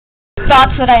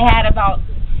thoughts that I had about,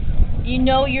 you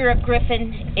know you're a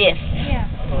Griffin if. Yeah.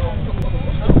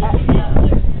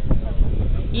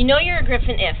 You know you're a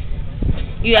Griffin if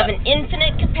you have an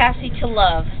infinite capacity to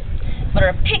love, but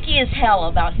are picky as hell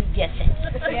about who gets it.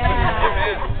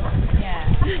 Yeah. Yeah.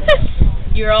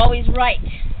 You're always right.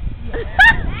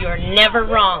 You're never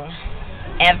wrong.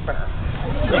 Ever.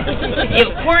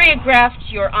 You've choreographed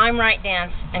your I'm Right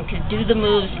dance and could do the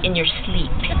moves in your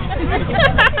sleep.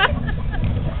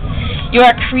 You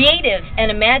are creative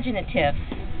and imaginative.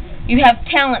 You have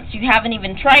talents you haven't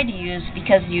even tried to use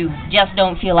because you just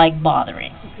don't feel like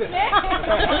bothering.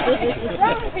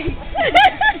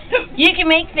 You can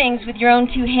make things with your own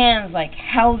two hands, like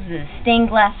houses, stained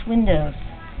glass windows,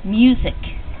 music,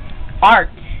 art,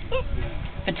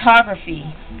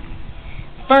 photography,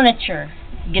 furniture,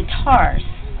 guitars,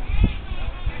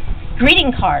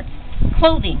 greeting cards,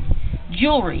 clothing,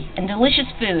 jewelry, and delicious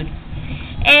food.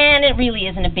 And it really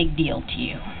isn't a big deal to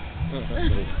you.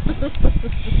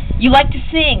 You like to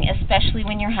sing, especially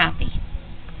when you're happy.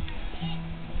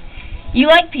 You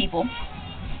like people,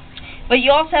 but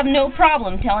you also have no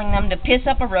problem telling them to piss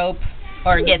up a rope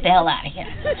or get the hell out of here.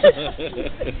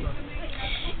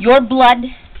 Your blood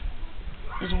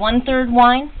is 1/3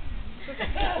 wine,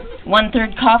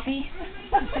 1/3 coffee,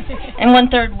 and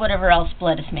 1/3 whatever else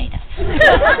blood is made of.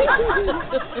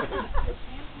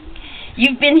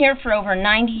 You've been here for over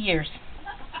 90 years.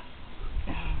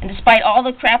 And despite all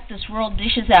the crap this world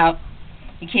dishes out,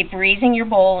 you keep raising your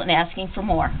bowl and asking for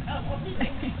more.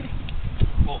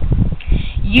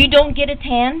 You don't get a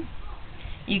tan,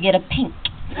 you get a pink.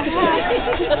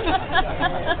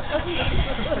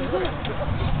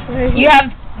 You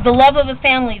have the love of a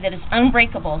family that is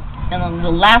unbreakable and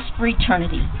will last for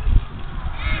eternity.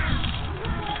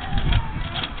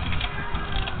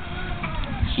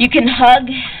 You can hug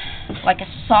like a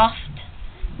soft,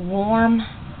 warm,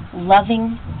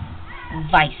 loving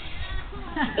vice.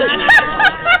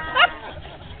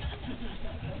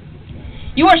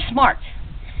 You are smart,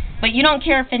 but you don't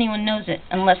care if anyone knows it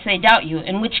unless they doubt you,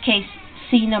 in which case,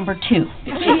 see number 2.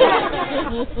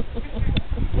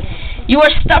 You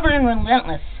are stubborn and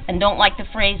relentless and don't like the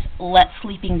phrase, let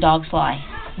sleeping dogs lie.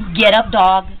 Get up,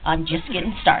 dog, I'm just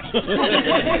getting started.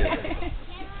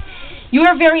 You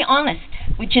are very honest,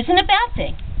 which isn't a bad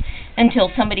thing, until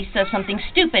somebody says something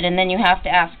stupid and then you have to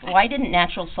ask, why didn't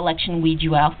natural selection weed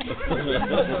you out?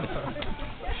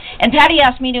 And Patty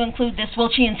asked me to include this, well,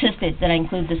 she insisted that I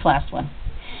include this last one.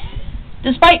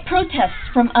 Despite protests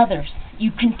from others,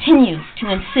 you continue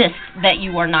to insist that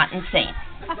you are not insane.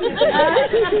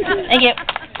 Thank you.